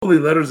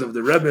Holy Letters of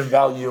the Rebbe in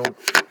volume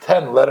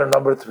 10, letter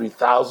number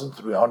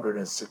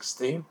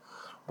 3316.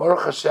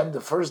 Baruch Hashem, the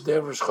first day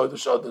of Rosh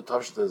Chodesh Adar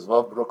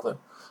Tavshin, Brooklyn,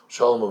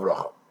 Shalom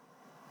Uvracha.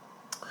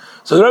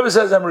 So the Rebbe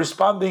says, I'm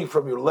responding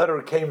from your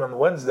letter came on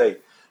Wednesday.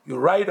 You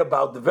write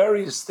about the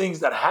various things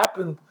that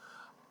happened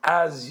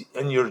as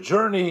in your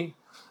journey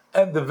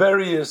and the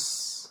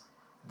various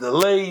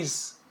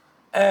delays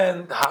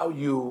and how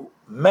you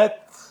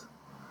met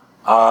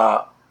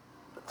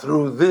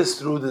through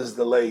these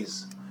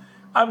delays.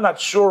 I'm not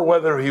sure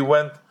whether he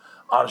went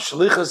on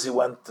Shlichus, he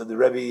went to the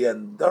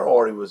Rebbe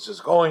or he was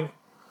just going.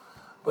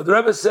 But the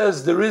Rebbe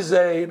says there is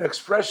an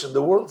expression,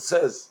 the world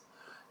says,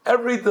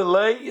 every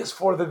delay is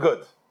for the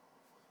good.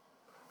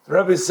 The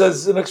Rebbe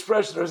says an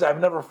expression,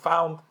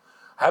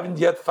 haven't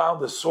yet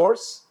found a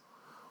source,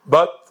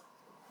 but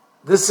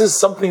this is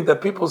something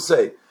that people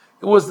say.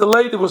 It was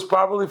delayed, it was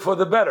probably for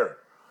the better.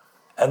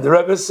 And the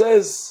Rebbe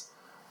says,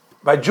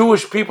 by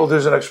Jewish people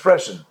there's an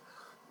expression,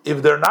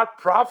 if they're not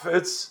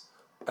prophets,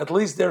 at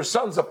least they're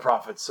sons of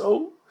prophets.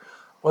 So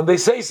when they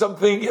say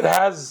something, it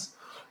has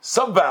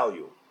some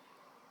value.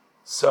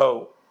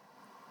 So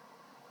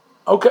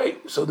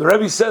the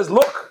Rebbe says,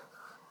 look,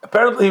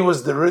 apparently he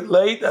was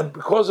delayed, and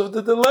because of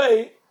the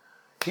delay,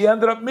 he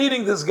ended up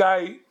meeting this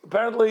guy.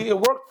 Apparently it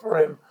worked for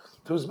him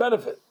to his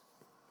benefit.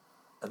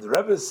 And the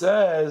Rebbe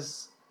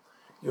says,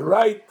 you're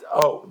right.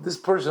 Oh, this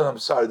person, I'm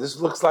sorry, this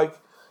looks like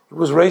he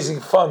was raising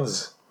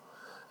funds.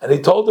 And he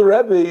told the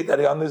Rebbe that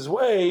on his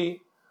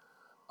way,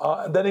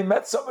 and then he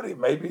met somebody.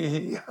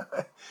 Maybe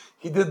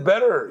he did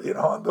better,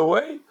 on the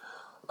way.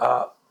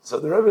 So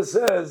the Rebbe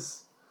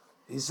says,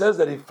 he says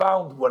that he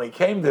found when he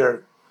came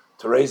there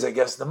to raise, I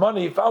guess, the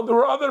money, he found there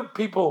were other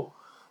people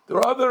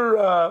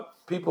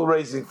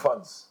raising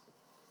funds.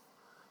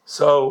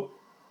 So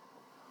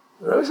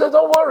the Rebbe said,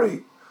 don't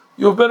worry,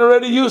 you've been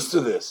already used to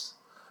this.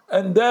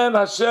 And then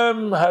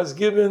Hashem has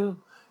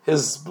given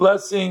His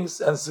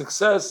blessings and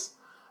success,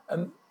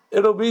 and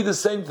it'll be the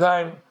same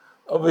time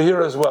over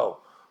here as well.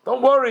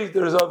 Don't worry,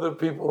 there's other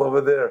people over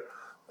there.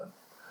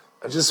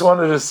 I just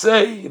wanted to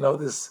say,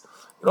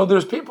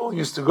 there's people who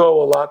used to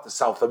go a lot to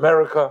South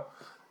America,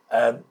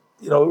 and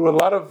there were a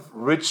lot of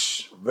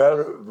rich,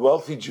 very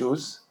wealthy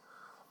Jews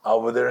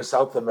over there in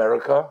South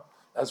America.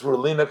 That's where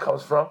Lena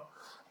comes from,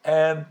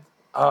 and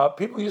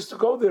people used to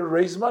go there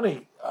raise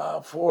money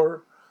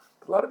for.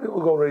 A lot of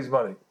people go raise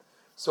money.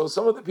 So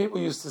some of the people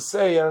used to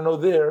say,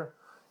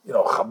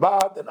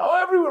 Chabad and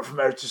everywhere from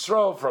Eretz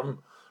Yisrael, from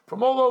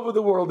all over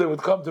the world, they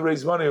would come to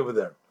raise money over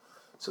there.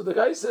 So the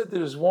guy said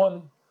there's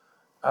one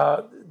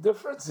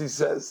difference, he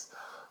says,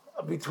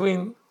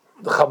 between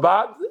the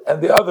Chabad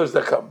and the others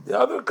that come. The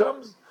other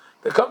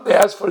they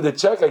ask for the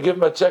check, I give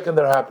them a check and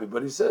they're happy.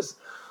 But he says,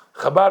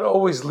 Chabad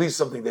always leaves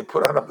something. They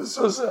put on a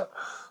mezuzah,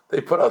 they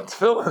put on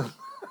tefillin,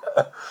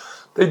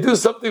 they do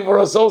something for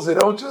us also. They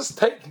don't just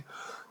take,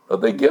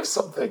 they give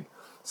something.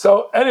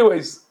 So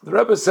anyways, the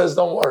Rebbe says,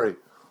 don't worry.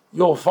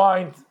 You'll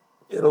find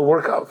it'll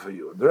work out for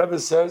you. The Rebbe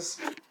says,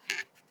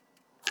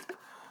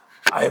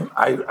 I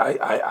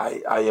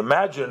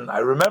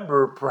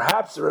remember,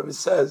 perhaps the Rebbe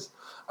says,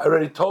 I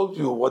already told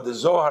you what the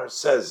Zohar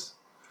says.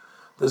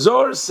 The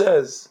Zohar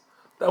says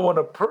that when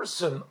a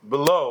person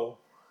below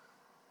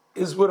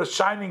is with a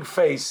shining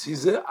face,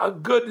 he's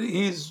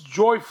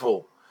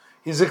joyful,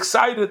 he's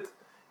excited,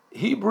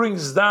 he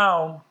brings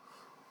down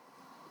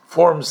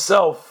for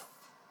himself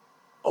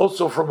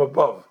also from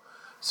above.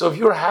 So if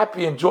you're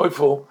happy and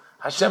joyful,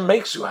 Hashem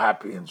makes you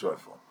happy and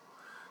joyful.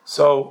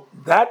 So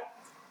that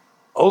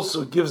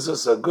also gives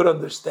us a good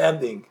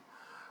understanding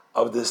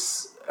of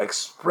this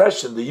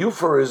expression, the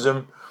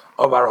euphorism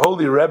of our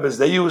holy Rebbes.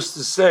 They used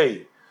to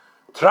say,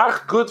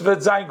 Trach gut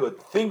wird sein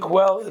gut. Think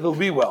well, it'll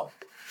be well.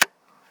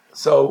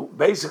 So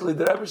basically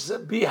the Rebbe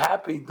said, be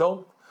happy,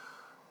 don't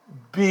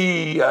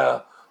be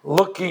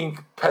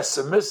looking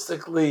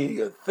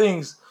pessimistically at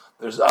things.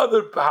 There's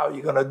how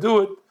you're going to do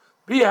it.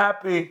 Be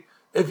happy.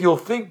 If you'll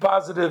think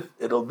positive,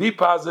 it'll be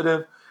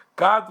positive.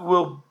 God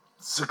will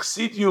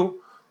succeed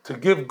you to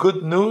give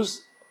good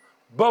news,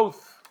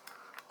 both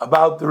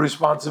about the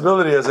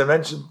responsibility, as I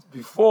mentioned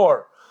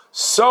before,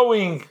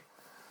 sowing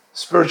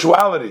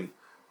spirituality.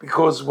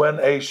 Because when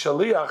a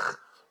shaliach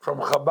from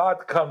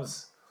Chabad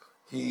comes,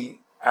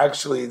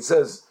 it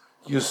says,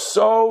 you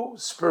sow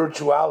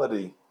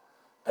spirituality,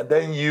 and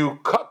then you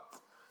cut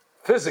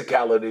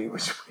physicality,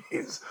 which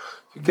means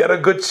you get a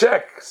good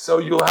check. So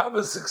you'll have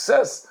a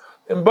success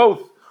in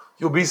both.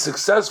 You'll be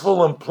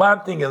successful in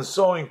planting and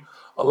sowing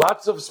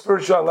lots of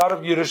spiritual, a lot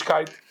of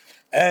Yiddishkeit,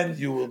 and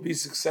you will be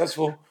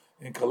successful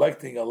in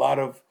collecting a lot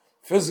of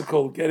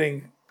physical,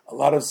 getting a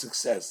lot of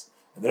success.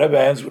 And the Rebbe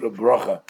ends with a bracha.